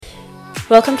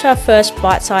Welcome to our first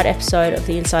bite-sized episode of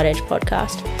the Inside Edge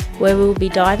podcast, where we will be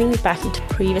diving back into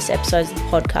previous episodes of the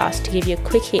podcast to give you a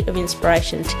quick hit of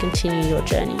inspiration to continue your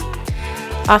journey.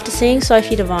 After seeing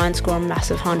Sophie Devine score a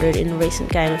massive 100 in a recent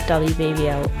game of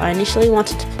WBBL, I initially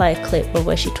wanted to play a clip of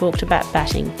where she talked about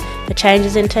batting, her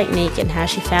changes in technique and how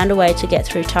she found a way to get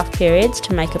through tough periods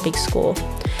to make a big score.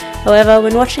 However,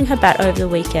 when watching her bat over the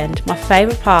weekend, my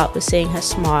favourite part was seeing her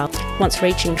smile once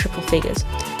reaching triple figures.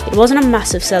 It wasn't a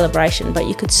massive celebration, but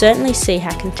you could certainly see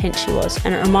how content she was,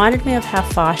 and it reminded me of how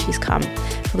far she's come,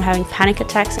 from having panic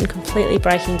attacks and completely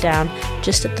breaking down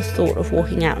just at the thought of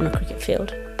walking out on a cricket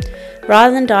field.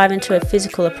 Rather than dive into a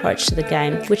physical approach to the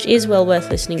game, which is well worth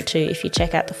listening to if you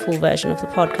check out the full version of the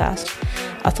podcast,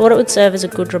 I thought it would serve as a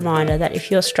good reminder that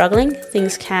if you're struggling,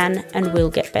 things can and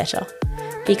will get better.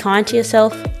 Be kind to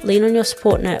yourself, lean on your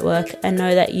support network, and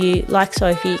know that you, like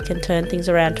Sophie, can turn things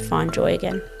around to find joy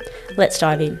again. Let's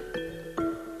dive in.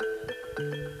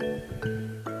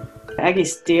 I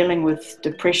guess dealing with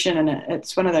depression, and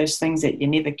it's one of those things that you're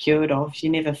never cured of,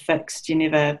 you're never fixed, you're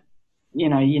never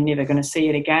going to see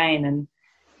it again. And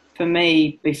for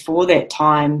me, before that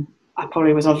time, I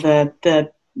probably was of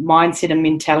the mindset and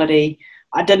mentality.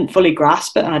 I didn't fully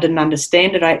grasp it and I didn't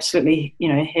understand it. I absolutely,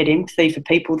 had empathy for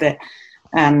people that,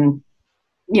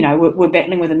 were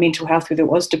battling with a mental health, whether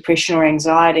it was depression or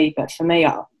anxiety. But for me,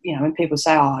 when people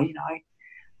say, I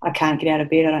can't get out of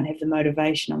bed, I don't have the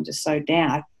motivation, I'm just so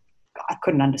down, I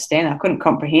couldn't understand it. I couldn't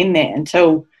comprehend that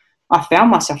until I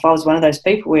found myself. I was one of those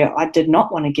people where I did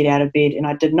not want to get out of bed and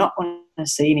I did not want to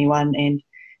see anyone, and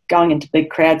going into big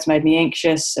crowds made me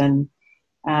anxious, and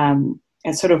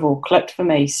it sort of all clicked for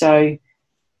me. So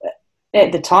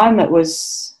at the time it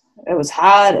was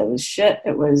hard, it was shit,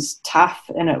 it was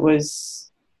tough, and it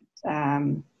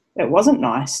wasn't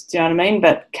nice, do you know what I mean?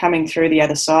 But coming through the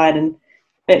other side, and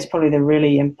that's probably the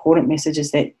really important message,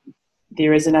 is that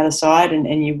there is another side,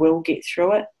 and you will get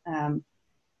through it.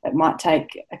 It might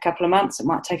take a couple of months, it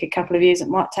might take a couple of years, it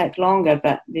might take longer,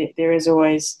 but there is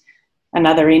always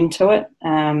another end to it.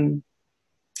 And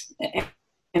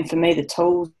for me, the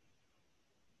tools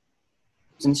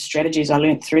and strategies I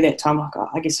learnt through that time,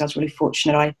 I guess I was really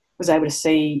fortunate. I was able to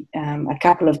see a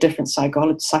couple of different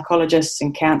psychologists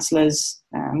and counsellors,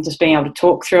 just being able to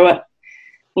talk through it.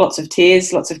 Lots of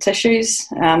tears, lots of tissues,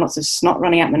 lots of snot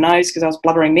running out my nose because I was a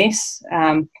blubbering mess.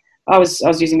 I was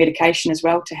using medication as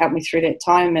well to help me through that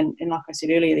time, and like I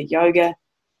said earlier, the yoga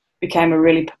became a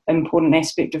really important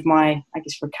aspect of my,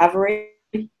 recovery.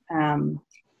 The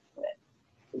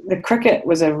cricket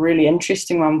was a really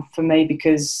interesting one for me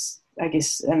because I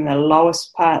guess in the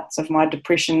lowest parts of my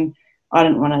depression, I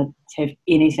didn't want to have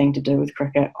anything to do with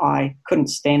cricket. I couldn't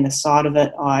stand the sight of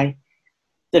it. I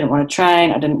didn't want to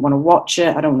train. I didn't want to watch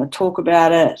it. I don't want to talk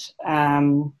about it.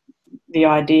 The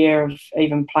idea of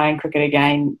even playing cricket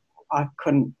again, I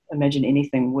couldn't imagine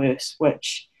anything worse,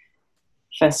 which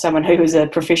for someone who was a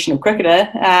professional cricketer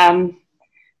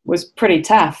was pretty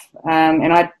tough.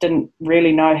 And I didn't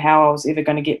really know how I was ever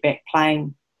going to get back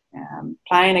playing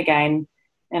again.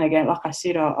 And again, like I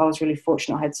said, I was really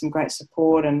fortunate. I had some great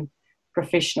support and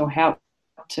professional help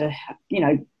to,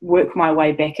 work my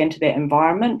way back into that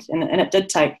environment. And it did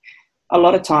take a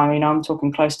lot of time. I'm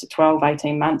talking close to 12,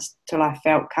 18 months till I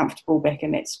felt comfortable back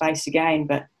in that space again.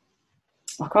 But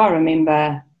I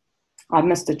remember I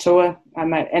missed a tour,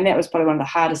 and that was probably one of the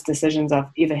hardest decisions I've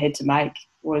ever had to make,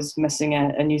 was missing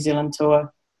a New Zealand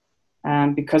tour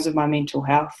because of my mental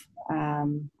health.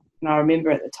 And I remember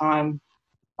at the time,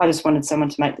 I just wanted someone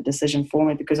to make the decision for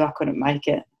me because I couldn't make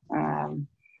it.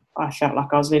 I felt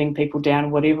like I was letting people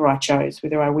down, whatever I chose,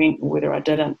 whether I went or whether I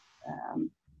didn't.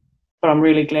 But I'm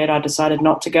really glad I decided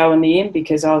not to go in the end,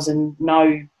 because I was in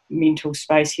no mental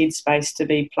headspace to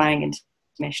be playing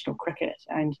international cricket.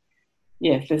 And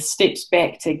the steps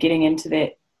back to getting into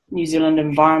that New Zealand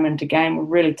environment again were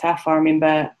really tough. I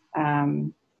remember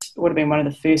it would have been one of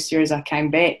the first series I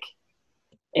came back,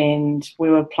 and we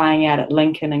were playing out at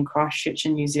Lincoln in Christchurch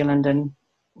in New Zealand, and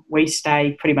we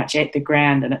stay pretty much at the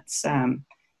ground, and it's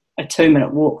a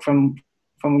 2-minute walk from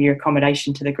your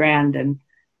accommodation to the ground. And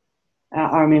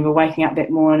I remember waking up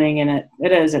that morning, and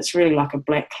it's really like a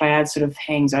black cloud sort of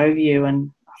hangs over you,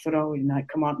 and I thought,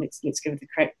 come on, let's give it the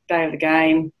crack, day of the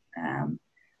game.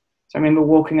 So I remember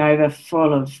walking over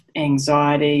full of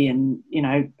anxiety and,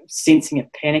 sensing a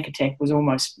panic attack was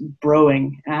almost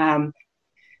brewing, and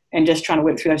just trying to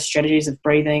work through those strategies of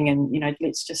breathing and,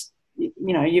 let's just,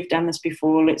 you've done this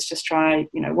before, let's just try,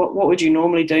 what would you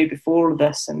normally do before all of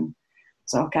this? And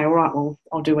so, okay, all right, well,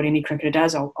 I'll do what any cricketer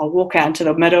does. I'll walk out into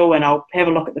the middle and I'll have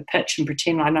a look at the pitch and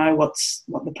pretend I know what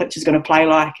the pitch is going to play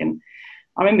like. And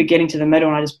I remember getting to the middle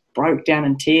and I just broke down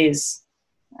in tears.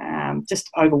 just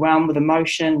overwhelmed with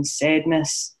emotion,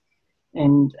 sadness.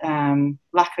 And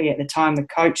luckily at the time, the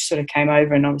coach sort of came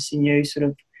over and obviously knew sort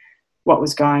of what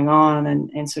was going on,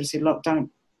 and sort of said, look,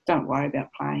 don't worry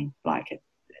about playing. Like,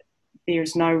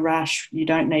 there's no rush. You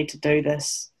don't need to do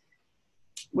this.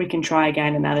 We can try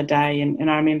again another day. And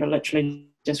I remember literally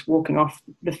just walking off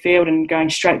the field and going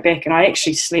straight back. And I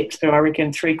actually slept through, I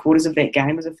reckon, 3/4 of that game.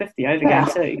 It was a 50-over game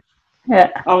too.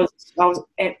 Yeah. I was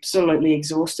absolutely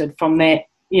exhausted from that,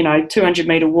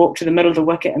 200-metre walk to the middle of the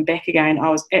wicket and back again. I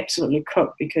was absolutely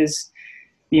cooked because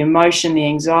the emotion, the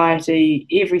anxiety,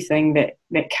 everything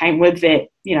that came with that,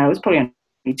 it was probably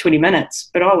only 20 minutes,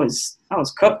 but I was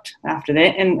cooked after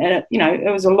that. And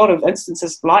it was a lot of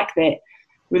instances like that,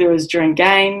 whether it was during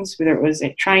games, whether it was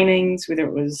at trainings, whether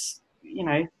it was,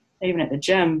 even at the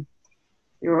gym.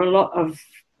 There were a lot of,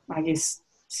 I guess,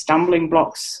 stumbling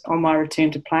blocks on my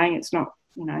return to playing. It's not,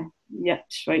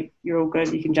 sweet, you're all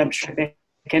good, you can jump straight back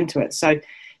into it. So,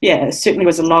 yeah, it certainly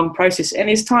was a long process. And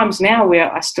there's times now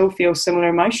where I still feel similar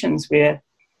emotions, where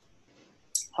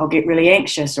I'll get really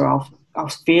anxious, or I'll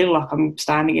feel like I'm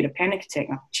starting to get a panic attack.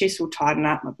 My chest will tighten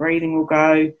up, my breathing will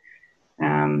go.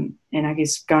 And I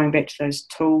guess going back to those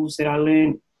tools that I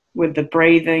learned with the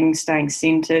breathing, staying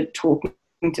centered, talking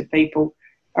to people,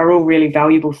 are all really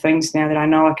valuable things now that I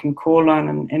know I can call on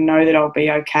and know that I'll be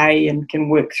okay and can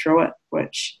work through it,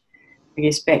 which I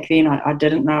guess back then I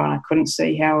didn't know, and I couldn't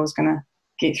see how I was going to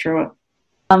get through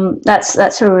it.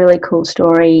 That's a really cool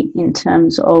story in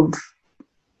terms of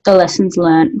the lessons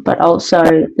learned, but also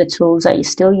the tools that you're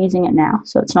still using it now.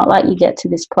 So it's not like you get to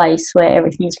this place where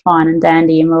everything's fine and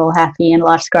dandy and we're all happy and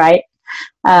life's great.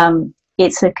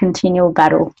 It's a continual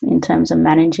battle in terms of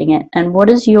managing it. And what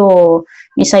is you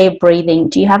say you're breathing,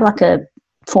 do you have like a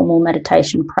formal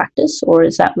meditation practice, or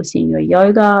is that within your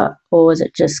yoga, or is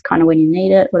it just kind of when you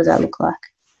need it? What does that look like?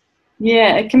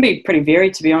 Yeah, it can be pretty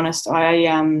varied, to be honest.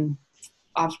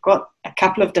 I've got a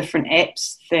couple of different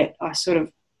apps that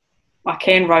I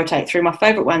can rotate through. My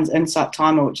favourite one's Insight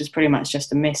Timer, which is pretty much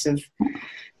just a massive,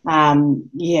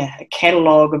 a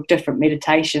catalogue of different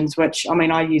meditations, which,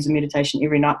 I use a meditation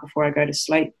every night before I go to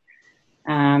sleep.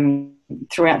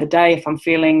 Throughout the day, if I'm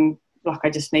feeling like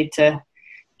I just need to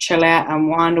chill out,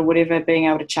 unwind or whatever, being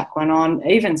able to chuck one on.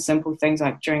 Even simple things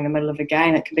like during the middle of a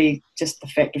game, it can be just the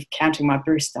fact of counting my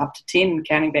breath up to 10 and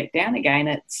counting back down again.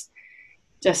 It's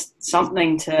just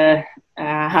something to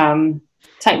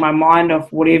take my mind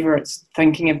off whatever it's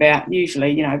thinking about,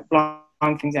 usually,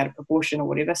 blowing things out of proportion or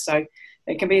whatever. So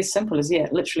it can be as simple as,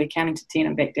 literally counting to 10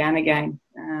 and back down again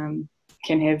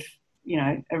can have,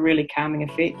 a really calming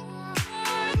effect.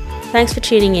 Thanks for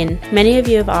tuning in. Many of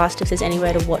you have asked if there's any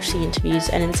way to watch the interviews,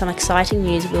 and in some exciting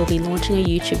news, we'll be launching a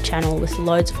YouTube channel with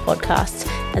loads of podcasts,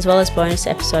 as well as bonus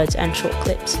episodes and short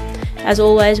clips. As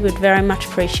always, we'd very much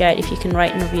appreciate if you can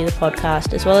rate and review the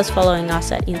podcast, as well as following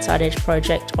us at Inside Edge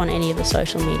Project on any of the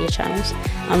social media channels.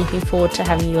 I'm looking forward to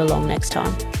having you along next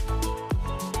time.